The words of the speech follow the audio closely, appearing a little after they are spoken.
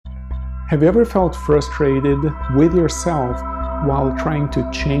Have you ever felt frustrated with yourself while trying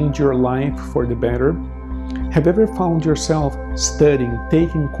to change your life for the better? Have you ever found yourself studying,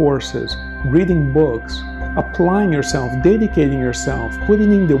 taking courses, reading books, applying yourself, dedicating yourself,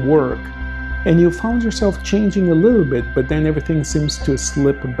 putting in the work, and you found yourself changing a little bit, but then everything seems to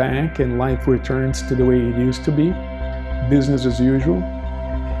slip back and life returns to the way it used to be? Business as usual?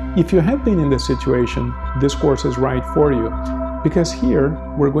 If you have been in this situation, this course is right for you, because here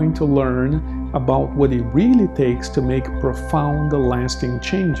we're going to learn about what it really takes to make profound, lasting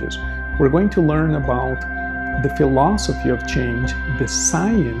changes. We're going to learn about the philosophy of change, the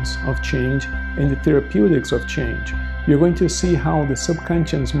science of change, and the therapeutics of change. You're going to see how the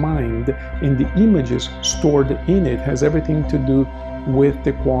subconscious mind and the images stored in it has everything to do with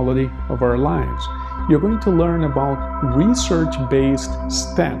the quality of our lives. You're going to learn about research-based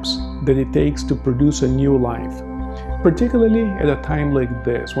steps that it takes to produce a new life, particularly at a time like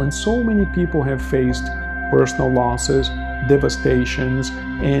this, when so many people have faced personal losses, devastations,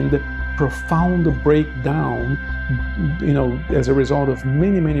 and profound breakdown, as a result of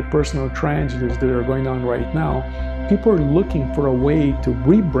many personal tragedies that are going on right now. People are looking for a way to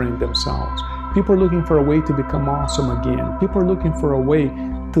rebrand themselves. People are looking for a way to become awesome again. People are looking for a way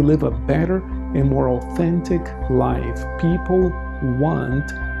to live a better and more authentic life. People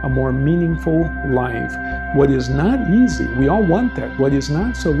want a more meaningful life. What is not easy, we all want that. What is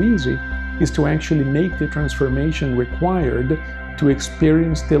not so easy is to actually make the transformation required to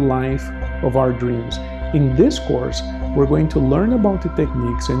experience the life of our dreams. In this course, we're going to learn about the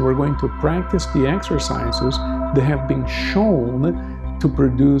techniques and we're going to practice the exercises that have been shown to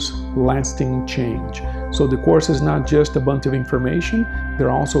produce lasting change. So the course is not just a bunch of information, there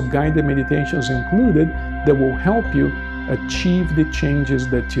are also guided meditations included that will help you achieve the changes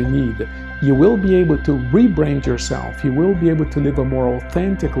that you need. You will be able to rebrand yourself, you will be able to live a more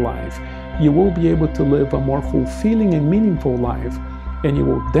authentic life, you will be able to live a more fulfilling and meaningful life, and you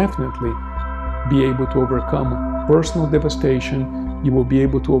will definitely be able to overcome personal devastation, you will be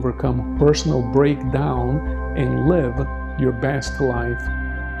able to overcome personal breakdown and live your best life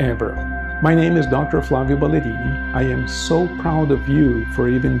ever. My name is Dr. Flavio Ballerini. I am so proud of you for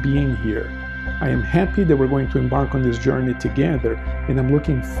even being here. I am happy that we're going to embark on this journey together, and I'm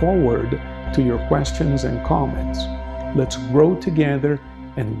looking forward to your questions and comments. Let's grow together,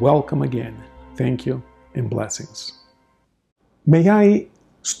 and welcome again. Thank you and blessings. May I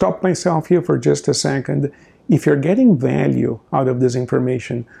stop myself here for just a second? If you're getting value out of this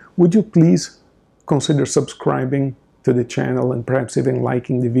information, would you please consider subscribing to the channel and perhaps even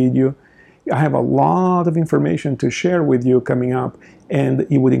liking the video? I have a lot of information to share with you coming up, and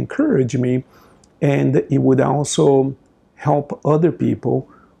it would encourage me, and it would also help other people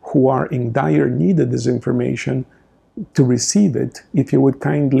who are in dire need of this information to receive it, if you would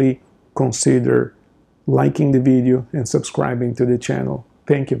kindly consider liking the video and subscribing to the channel.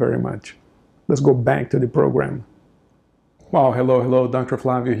 Thank you very much. Let's go back to the program. Wow, hello, Dr.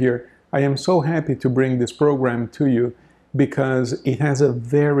 Flavio here. I am so happy to bring this program to you because it has a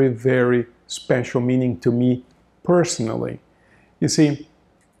very special meaning to me personally. You see,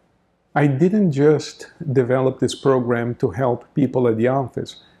 I didn't just develop this program to help people at the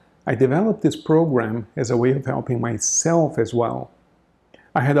office. I developed this program as a way of helping myself as well.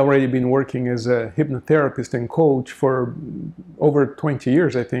 I had already been working as a hypnotherapist and coach for over 20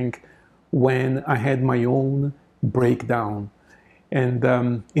 years, I think, when I had my own breakdown. And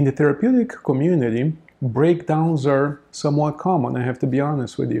in the therapeutic community, breakdowns are somewhat common, I have to be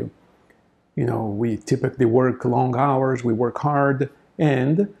honest with you. You know, we typically work long hours, we work hard,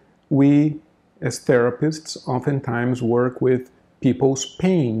 and we, as therapists, oftentimes work with people's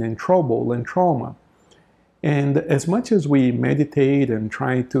pain and trouble and trauma. And as much as we meditate and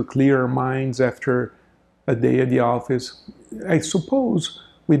try to clear our minds after a day at the office, I suppose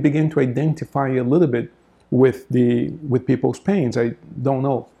we begin to identify a little bit with people's pains. I don't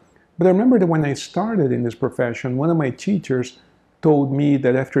know. But I remember that when I started in this profession, one of my teachers told me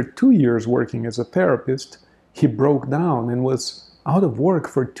that after 2 years working as a therapist, he broke down and was out of work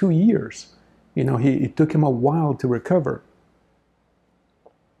for 2 years. You know, it took him a while to recover.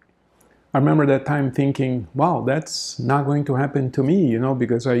 I remember that time thinking, wow, that's not going to happen to me,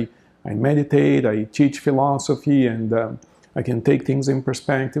 because I meditate, I teach philosophy, and I can take things in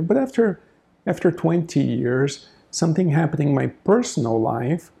perspective. But after 20 years, something happened in my personal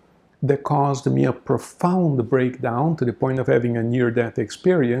life that caused me a profound breakdown to the point of having a near-death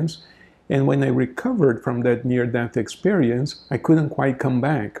experience. And when I recovered from that near-death experience, I couldn't quite come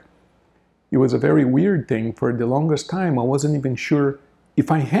back. It was a very weird thing. For the longest time, I wasn't even sure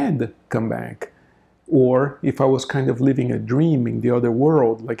if I had come back. or if I was kind of living a dream in the other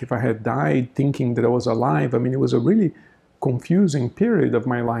world, like if I had died thinking that I was alive. I mean, it was a really confusing period of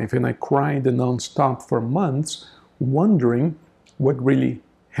my life, and I cried nonstop for months, wondering what really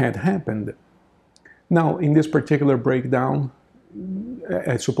had happened. Now, in this particular breakdown,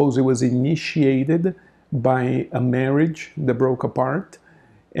 I suppose it was initiated by a marriage that broke apart,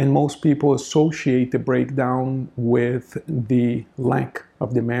 and most people associate the breakdown with the lack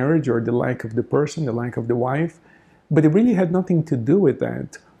of the marriage or the lack of the person, the lack of the wife, but it really had nothing to do with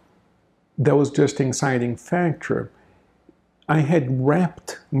that. That was just an inciting factor. I had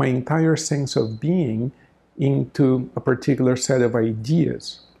wrapped my entire sense of being into a particular set of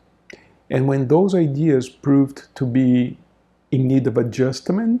ideas. And when those ideas proved to be in need of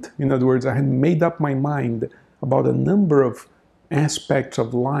adjustment, in other words, I had made up my mind about a number of aspects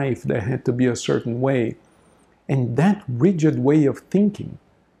of life that had to be a certain way. And that rigid way of thinking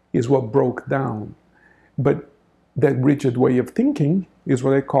is what broke down. But that rigid way of thinking is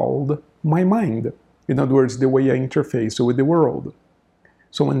what I called my mind. In other words, the way I interface with the world.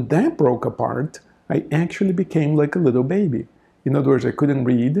 So when that broke apart, I actually became like a little baby. In other words, I couldn't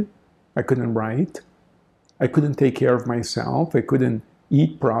read, I couldn't write, I couldn't take care of myself, I couldn't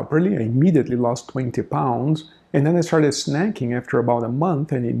eat properly. I immediately lost 20 pounds. And then I started snacking after about a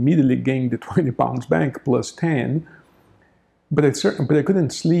month and immediately gained the 20 pounds back plus 10. But I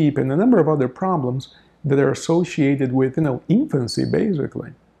couldn't sleep, and a number of other problems that are associated with, infancy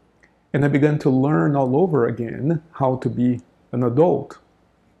basically. And I began to learn all over again how to be an adult.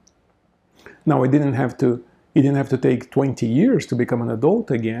 Now, it didn't have to take 20 years to become an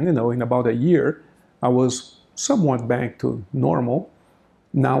adult again. In about a year, I was somewhat back to normal.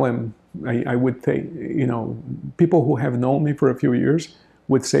 Now I would say, people who have known me for a few years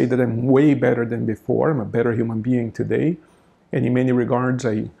would say that I'm way better than before. I'm a better human being today. And in many regards,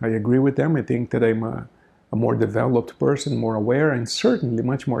 I agree with them. I think that I'm a more developed person, more aware, and certainly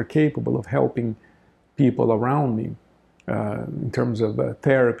much more capable of helping people around me in terms of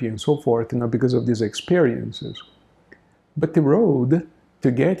therapy and so forth, because of these experiences. But the road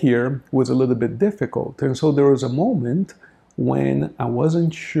to get here was a little bit difficult. And so there was a moment when I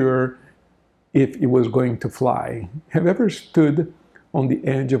wasn't sure if it was going to fly. Have you ever stood on the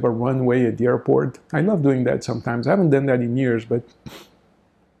edge of a runway at the airport? I love doing that sometimes. I haven't done that in years, but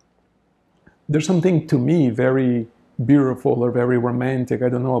there's something to me very beautiful or very romantic, I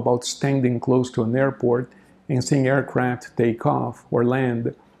don't know, about standing close to an airport and seeing aircraft take off or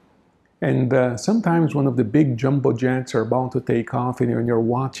land. And sometimes one of the big jumbo jets are about to take off, and you're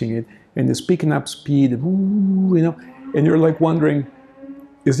watching it, and it's picking up speed, and you're like wondering,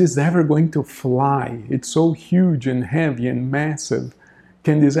 is this ever going to fly? It's so huge and heavy and massive.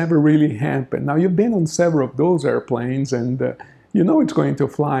 Can this ever really happen? Now, you've been on several of those airplanes, and you know it's going to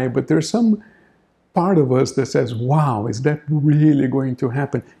fly, but there's some part of us that says, wow, is that really going to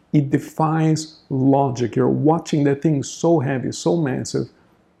happen? It defies logic. You're watching that thing so heavy, so massive,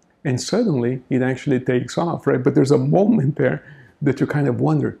 and suddenly it actually takes off, right? But there's a moment there that you kind of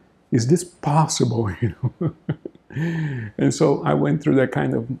wonder, is this possible? And so I went through that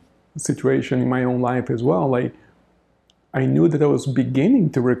kind of situation in my own life as well. I knew that I was beginning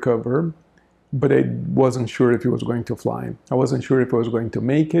to recover, but I wasn't sure if it was going to fly. I wasn't sure if I was going to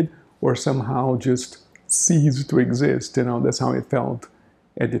make it or somehow just cease to exist. That's how it felt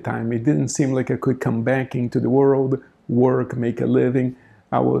at the time. It didn't seem like I could come back into the world, work, make a living.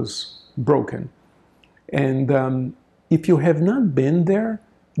 I was broken. And if you have not been there,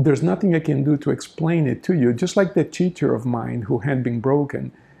 there's nothing I can do to explain it to you. Just like that teacher of mine who had been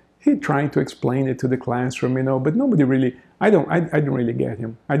broken, he tried to explain it to the classroom, but nobody really, I didn't really get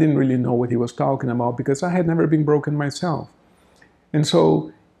him. I didn't really know what he was talking about because I had never been broken myself. And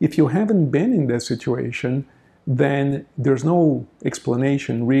so if you haven't been in that situation, then there's no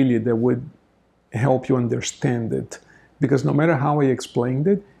explanation really that would help you understand it. Because no matter how I explained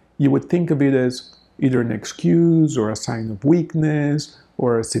it, you would think of it as either an excuse or a sign of weakness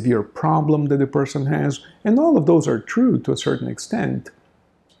or a severe problem that the person has. And all of those are true to a certain extent.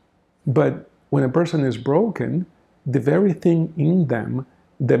 But when a person is broken, the very thing in them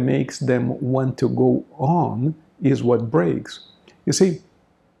that makes them want to go on is what breaks. You see,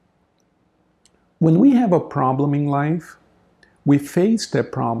 when we have a problem in life, we face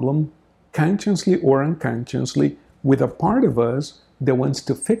that problem consciously or unconsciously with a part of us that wants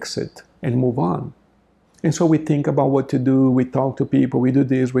to fix it and move on. And so we think about what to do, we talk to people, we do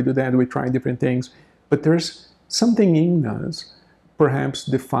this, we do that, we try different things. But there's something in us, perhaps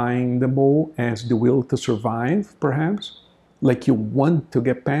definable as the will to survive, perhaps. Like you want to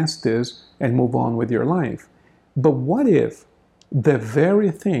get past this and move on with your life. But what if the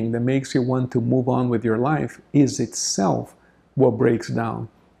very thing that makes you want to move on with your life is itself what breaks down.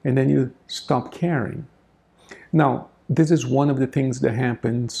 And then you stop caring. Now, this is one of the things that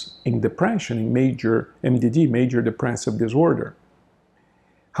happens in depression, in major MDD, major depressive disorder.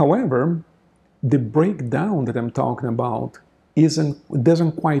 However, the breakdown that I'm talking about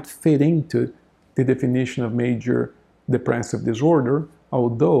doesn't quite fit into the definition of major depressive disorder,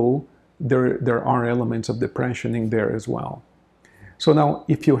 although there are elements of depression in there as well. So now,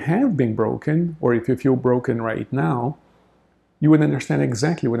 if you have been broken, or if you feel broken right now, you would understand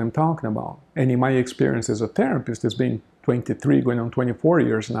exactly what I'm talking about. And in my experience as a therapist, it's been 23, going on 24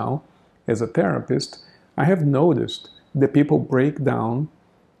 years now as a therapist, I have noticed that people break down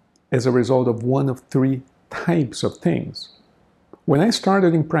as a result of one of three types of things. When I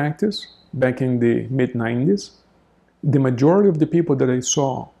started in practice back in the mid-90s, the majority of the people that I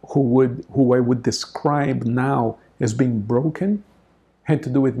saw who I would describe now as being broken had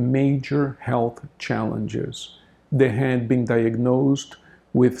to do with major health challenges. They had been diagnosed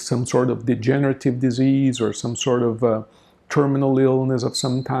with some sort of degenerative disease or some sort of terminal illness of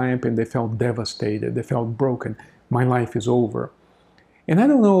some type, and they felt devastated, they felt broken. My life is over. And I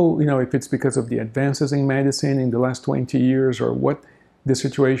don't know, if it's because of the advances in medicine in the last 20 years or what the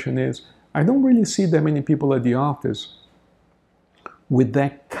situation is. I don't really see that many people at the office with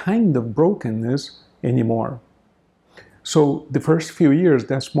that kind of brokenness anymore. So the first few years,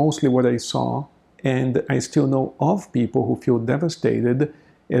 that's mostly what I saw. And I still know of people who feel devastated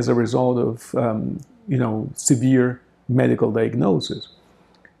as a result of, severe medical diagnosis.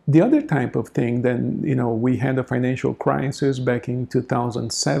 The other type of thing, then, we had a financial crisis back in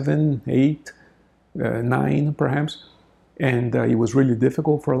 2007, 8, 9, perhaps. And it was really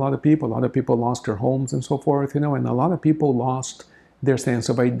difficult for a lot of people. A lot of people lost their homes and so forth, and a lot of people lost their sense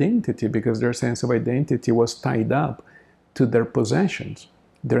of identity because their sense of identity was tied up to their possessions,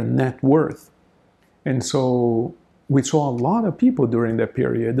 their net worth. And so we saw a lot of people during that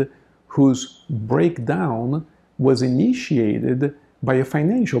period whose breakdown was initiated by a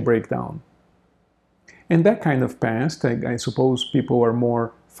financial breakdown. And that kind of passed. I suppose people are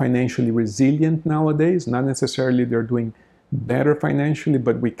more financially resilient nowadays. Not necessarily they're doing better financially,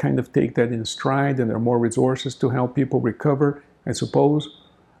 but we kind of take that in stride, and there are more resources to help people recover, I suppose.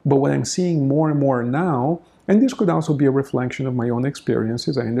 But what I'm seeing more and more now, and this could also be a reflection of my own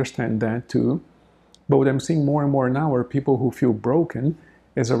experiences, I understand that too, but what I'm seeing more and more now are people who feel broken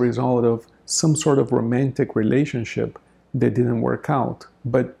as a result of some sort of romantic relationship that didn't work out.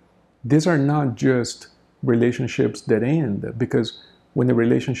 But these are not just relationships that end, because when a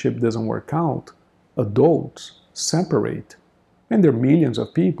relationship doesn't work out, adults separate. And there are millions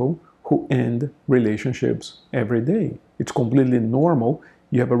of people who end relationships every day. It's completely normal.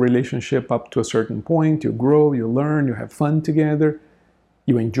 You have a relationship up to a certain point, you grow, you learn, you have fun together,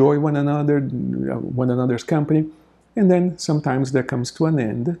 you enjoy one another's company, and then sometimes that comes to an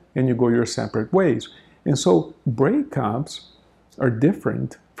end and you go your separate ways. And so breakups are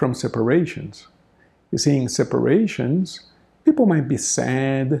different from separations. You see, in separations, people might be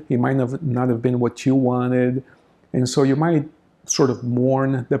sad, it might not have been what you wanted, and so you might sort of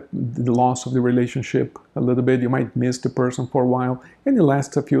mourn the loss of the relationship a little bit. You might miss the person for a while, and it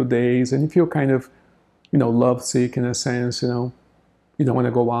lasts a few days, and you feel kind of, lovesick in a sense, you don't want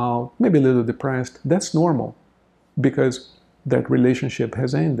to go out, maybe a little depressed. That's normal, because that relationship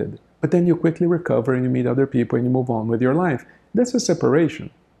has ended. But then you quickly recover and you meet other people and you move on with your life. That's a separation.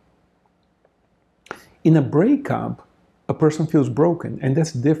 In a breakup, a person feels broken, and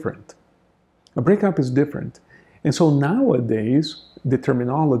that's different. A breakup is different. And so nowadays, the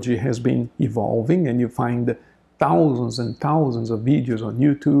terminology has been evolving, and you find thousands and thousands of videos on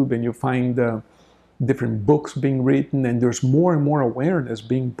YouTube, and you find different books being written, and there's more and more awareness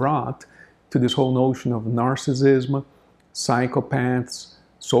being brought to this whole notion of narcissism, psychopaths,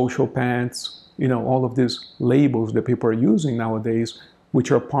 sociopaths, all of these labels that people are using nowadays,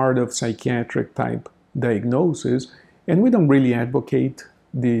 which are part of psychiatric type diagnosis. And we don't really advocate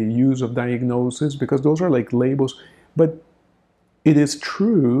the use of diagnosis because those are like labels. But it is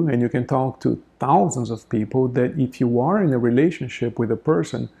true, and you can talk to thousands of people, that if you are in a relationship with a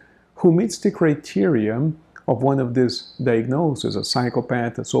person who meets the criteria of one of these diagnoses, a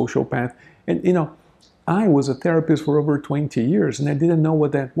psychopath, a sociopath, and I was a therapist for over 20 years, and I didn't know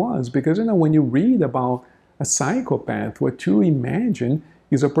what that was, because when you read about a psychopath, what you imagine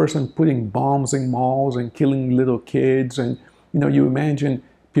is a person putting bombs in malls and killing little kids, and you imagine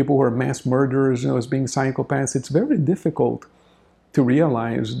people who are mass murderers as being psychopaths. It's very difficult to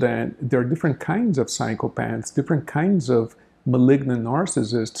realize that there are different kinds of psychopaths, different kinds of malignant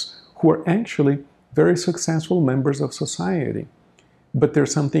narcissists who are actually very successful members of society. but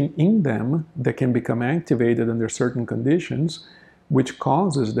there's something in them that can become activated under certain conditions, which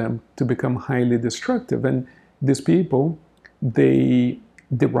causes them to become highly destructive. And these people, they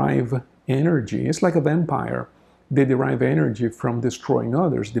derive energy. It's like a vampire. They derive energy from destroying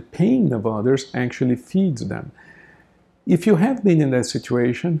others. The pain of others actually feeds them. If you have been in that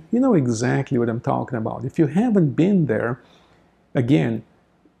situation, you know exactly what I'm talking about. If you haven't been there, again,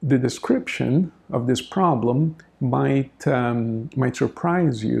 the description of this problem might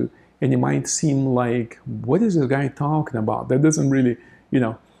surprise you, and it might seem like, what is this guy talking about? That doesn't really,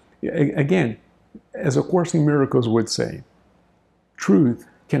 again, as A Course in Miracles would say, truth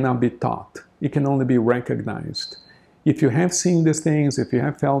cannot be taught. It can only be recognized. If you have seen these things, if you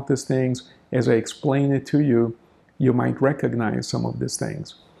have felt these things, as I explain it to you, you might recognize some of these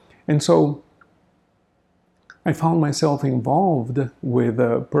things. And so I found myself involved with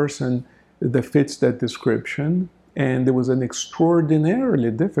a person that fits that description, and there was an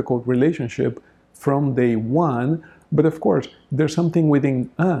extraordinarily difficult relationship from day one. But of course, there's something within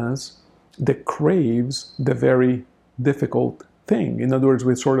us that craves the very difficult thing. In other words,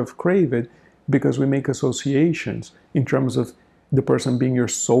 we sort of crave it because we make associations in terms of the person being your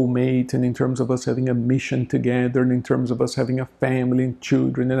soulmate, and in terms of us having a mission together, and in terms of us having a family and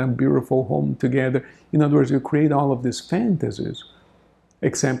children and a beautiful home together. In other words, you create all of these fantasies,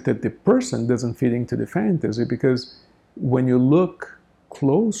 except that the person doesn't fit into the fantasy, because when you look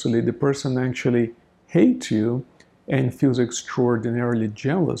closely, the person actually hates you and feels extraordinarily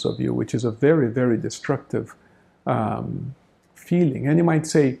jealous of you, which is a very, very destructive feeling. And you might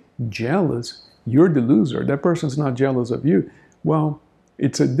say, jealous? You're the loser. That person's not jealous of you. Well,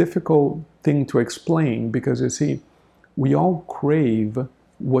 it's a difficult thing to explain, because you see, we all crave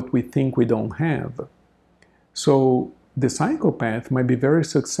what we think we don't have. So the psychopath might be very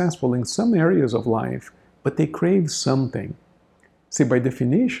successful in some areas of life, but they crave something. See, by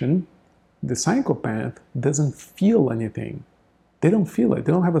definition, the psychopath doesn't feel anything. They don't feel it.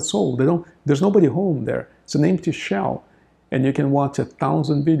 They don't have a soul. There's nobody home there. It's an empty shell. And you can watch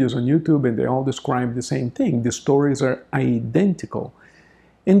 1,000 videos on YouTube and they all describe the same thing. The stories are identical.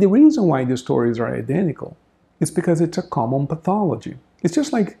 And the reason why the stories are identical is because it's a common pathology. It's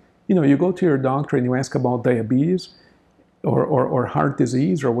just like, you go to your doctor and you ask about diabetes or heart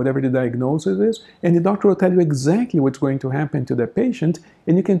disease or whatever the diagnosis is, and the doctor will tell you exactly what's going to happen to the patient,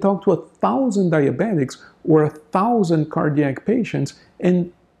 and you can talk to 1,000 diabetics or 1,000 cardiac patients,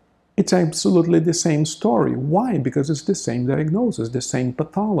 and it's absolutely the same story. Why? Because it's the same diagnosis, the same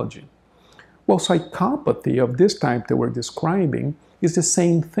pathology. Well, psychopathy of this type that we're describing is the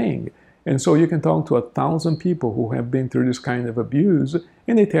same thing. And so you can talk to 1,000 people who have been through this kind of abuse,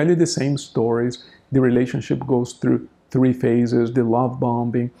 and they tell you the same stories. The relationship goes through 3 phases: the love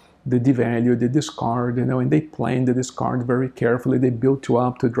bombing, the devalue, the discard, and they plan the discard very carefully. They build you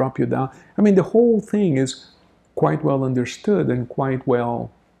up to drop you down. I mean, the whole thing is quite well understood and quite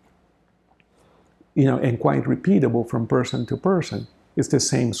well, and quite repeatable from person to person. It's the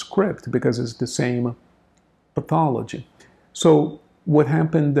same script because it's the same pathology. So what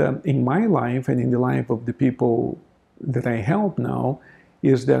happened in my life and in the life of the people that I help now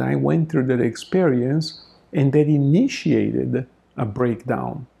is that I went through that experience, and that initiated a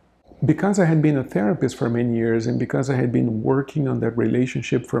breakdown. Because I had been a therapist for many years, and because I had been working on that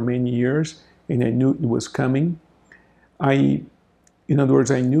relationship for many years, and I knew it was coming, in other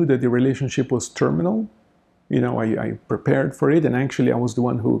words, I knew that the relationship was terminal. I prepared for it, and actually I was the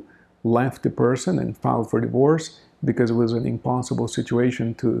one who left the person and filed for divorce because it was an impossible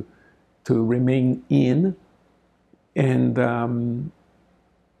situation to remain in. And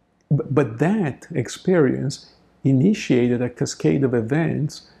but that experience initiated a cascade of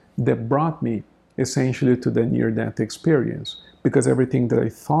events that brought me essentially to the near-death experience, because everything that I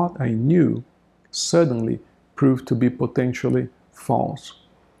thought I knew suddenly proved to be potentially false.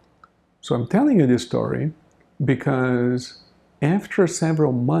 So I'm telling you this story because after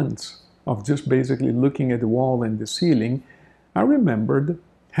several months of just basically looking at the wall and the ceiling, I remembered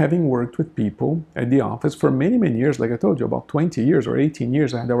having worked with people at the office for many, many years. Like I told you, about 20 years or 18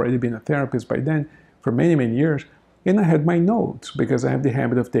 years. I had already been a therapist by then for many, many years. And I had my notes because I have the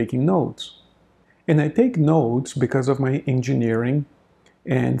habit of taking notes. And I take notes because of my engineering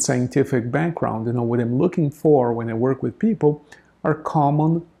and scientific background. What I'm looking for when I work with people are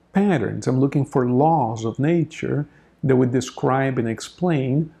common patterns. I'm looking for laws of nature that would describe and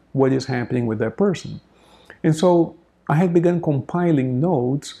explain what is happening with that person. And so I had begun compiling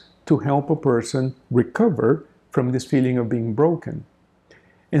notes to help a person recover from this feeling of being broken.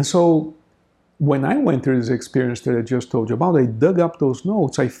 And so when I went through this experience that I just told you about, I dug up those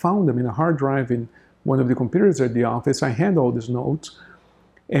notes. I found them in a hard drive in one of the computers at the office, I had all these notes,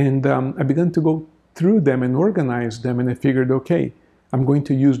 and I began to go through them and organize them, and I figured, okay, I'm going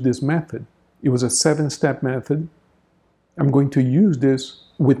to use this method. It was a 7-step method. I'm going to use this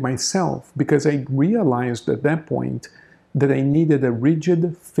with myself because I realized at that point that I needed a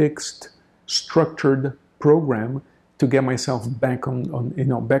rigid, fixed, structured program to get myself back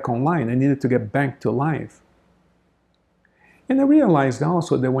back online. I needed to get back to life. And I realized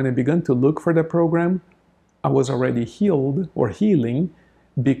also that when I began to look for the program, I was already healed or healing,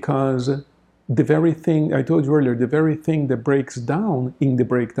 because the very thing I told you earlier, the very thing that breaks down in the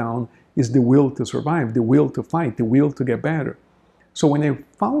breakdown is the will to survive, the will to fight, the will to get better. So when I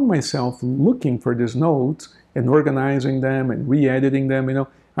found myself looking for these notes and organizing them and re-editing them,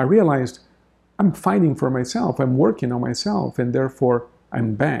 I realized I'm fighting for myself, I'm working on myself, and therefore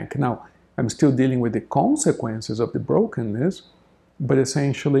I'm back. Now, I'm still dealing with the consequences of the brokenness, but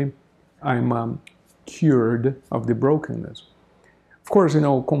essentially I'm cured of the brokenness. Of course,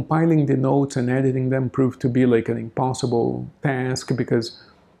 compiling the notes and editing them proved to be like an impossible task because,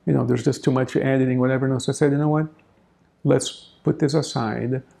 there's just too much editing, whatever. So I said, you know what? Let's put this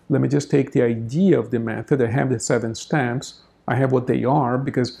aside. Let me just take the idea of the method. I have the 7 steps. I have what they are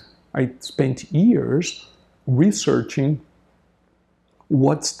because I spent years researching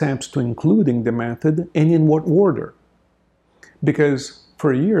what steps to include in the method and in what order. Because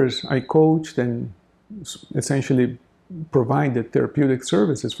for years I coached and essentially provided therapeutic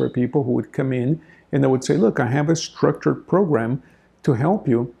services for people who would come in, and I would say, look, I have a structured program to help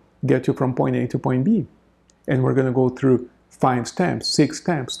you get you from point A to point B. And we're going to go through 5 steps, 6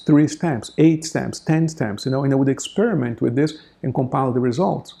 steps, 3 steps, 8 steps, 10 steps, and I would experiment with this and compile the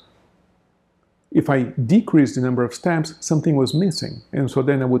results. If I decreased the number of steps, something was missing. And so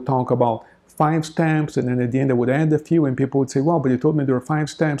then I would talk about 5 steps, and then at the end I would add a few, and people would say, well, but you told me there were 5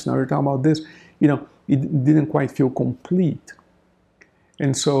 steps, now you're talking about this. It didn't quite feel complete.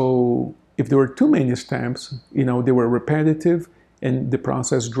 And so if there were too many steps, they were repetitive, and the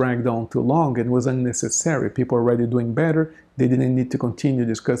process dragged on too long and was unnecessary. People were already doing better. They didn't need to continue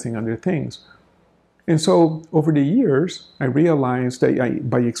discussing other things. And so over the years, I realized that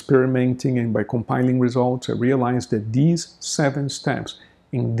by experimenting and by compiling results, I realized that these 7 steps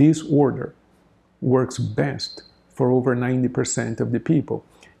in this order works best for over 90% of the people.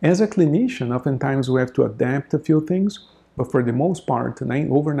 As a clinician, oftentimes we have to adapt a few things, but for the most part,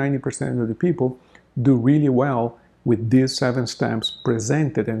 over 90% of the people do really well with these 7 steps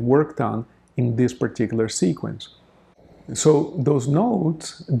presented and worked on in this particular sequence. So those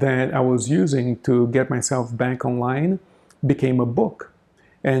notes that I was using to get myself back online became a book.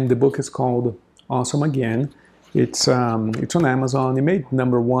 And the book is called Awesome Again. It's on Amazon. It made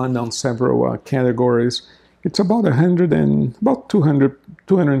 #1 on several categories. It's about 200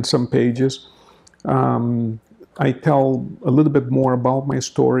 and some pages. I tell a little bit more about my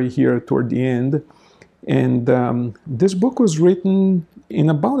story here toward the end. And this book was written in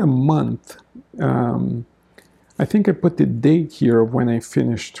about a month. I think I put the date here of when I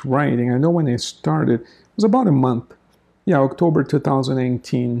finished writing. I know when I started, it was about a month. Yeah, October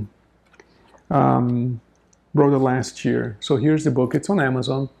 2018. Wrote it last year. So here's the book. It's on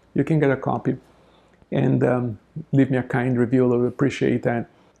Amazon. You can get a copy. And leave me a kind review. I would appreciate that.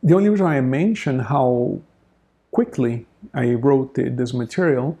 The only reason I mention how quickly I wrote this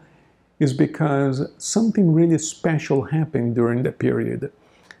material is because something really special happened during that period.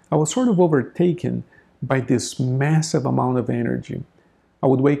 I was sort of overtaken by this massive amount of energy. I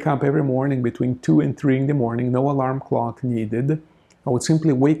would wake up every morning between 2 and 3 in the morning, no alarm clock needed. I would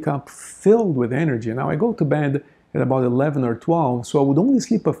simply wake up filled with energy. Now I go to bed at about 11 or 12, so I would only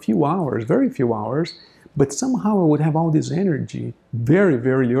sleep a few hours, very few hours, but somehow I would have all this energy very,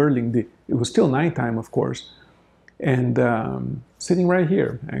 very early it was still nighttime, of course, and sitting right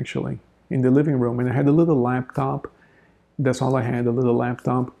here, actually, in the living room. And I had a little laptop. That's all I had, a little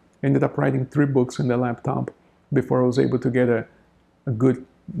laptop. Ended up writing 3 books in the laptop before I was able to get a good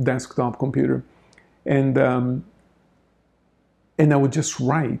desktop computer. And I would just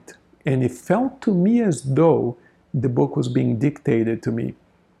write. And it felt to me as though the book was being dictated to me.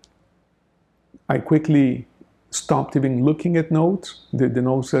 I quickly stopped even looking at notes, the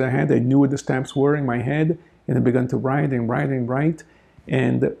notes that I had. I knew what the steps were in my head, and I began to write and write and write.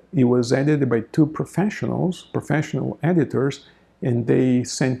 And it was edited by 2 professional editors, and they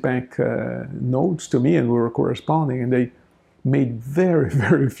sent back notes to me, and we were corresponding, and they made very,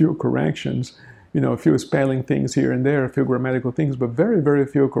 very few corrections. A few spelling things here and there, a few grammatical things, but very, very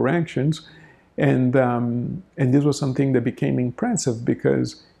few corrections. And this was something that became impressive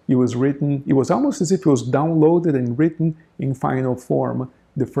because it was written, it was almost as if it was downloaded and written in final form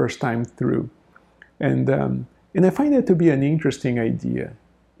the first time through. And I find that to be an interesting idea.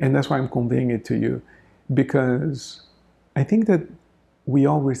 And that's why I'm conveying it to you, because I think that we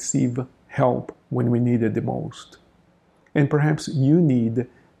all receive help when we need it the most. And perhaps you need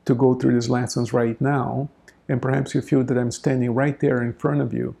to go through these lessons right now, and perhaps you feel that I'm standing right there in front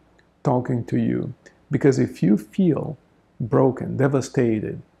of you, talking to you. Because if you feel broken,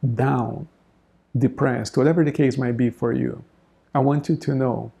 devastated, down, depressed, whatever the case might be for you, I want you to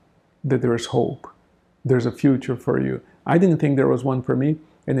know that there's hope. There's a future for you. I didn't think there was one for me,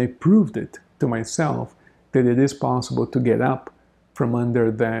 and I proved it to myself that it is possible to get up from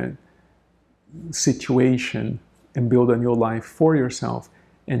under that situation and build a new life for yourself.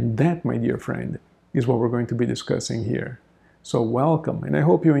 And that, my dear friend, is what we're going to be discussing here. So welcome, and I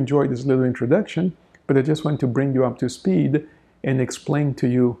hope you enjoyed this little introduction, but I just want to bring you up to speed and explain to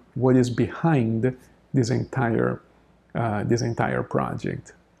you what is behind this entire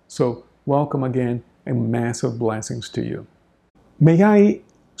project. So welcome again, and massive blessings to you. May I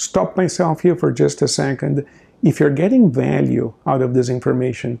stop myself here for just a second? If you're getting value out of this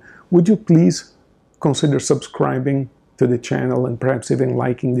information, would you please consider subscribing to the channel and perhaps even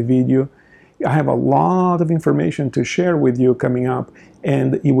liking the video? I have a lot of information to share with you coming up,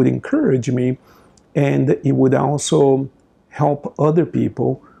 and it would encourage me, and it would also help other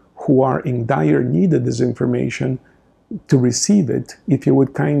people who are in dire need of this information to receive it, if you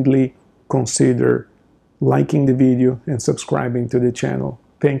would kindly consider liking the video and subscribing to the channel.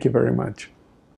 Thank you very much.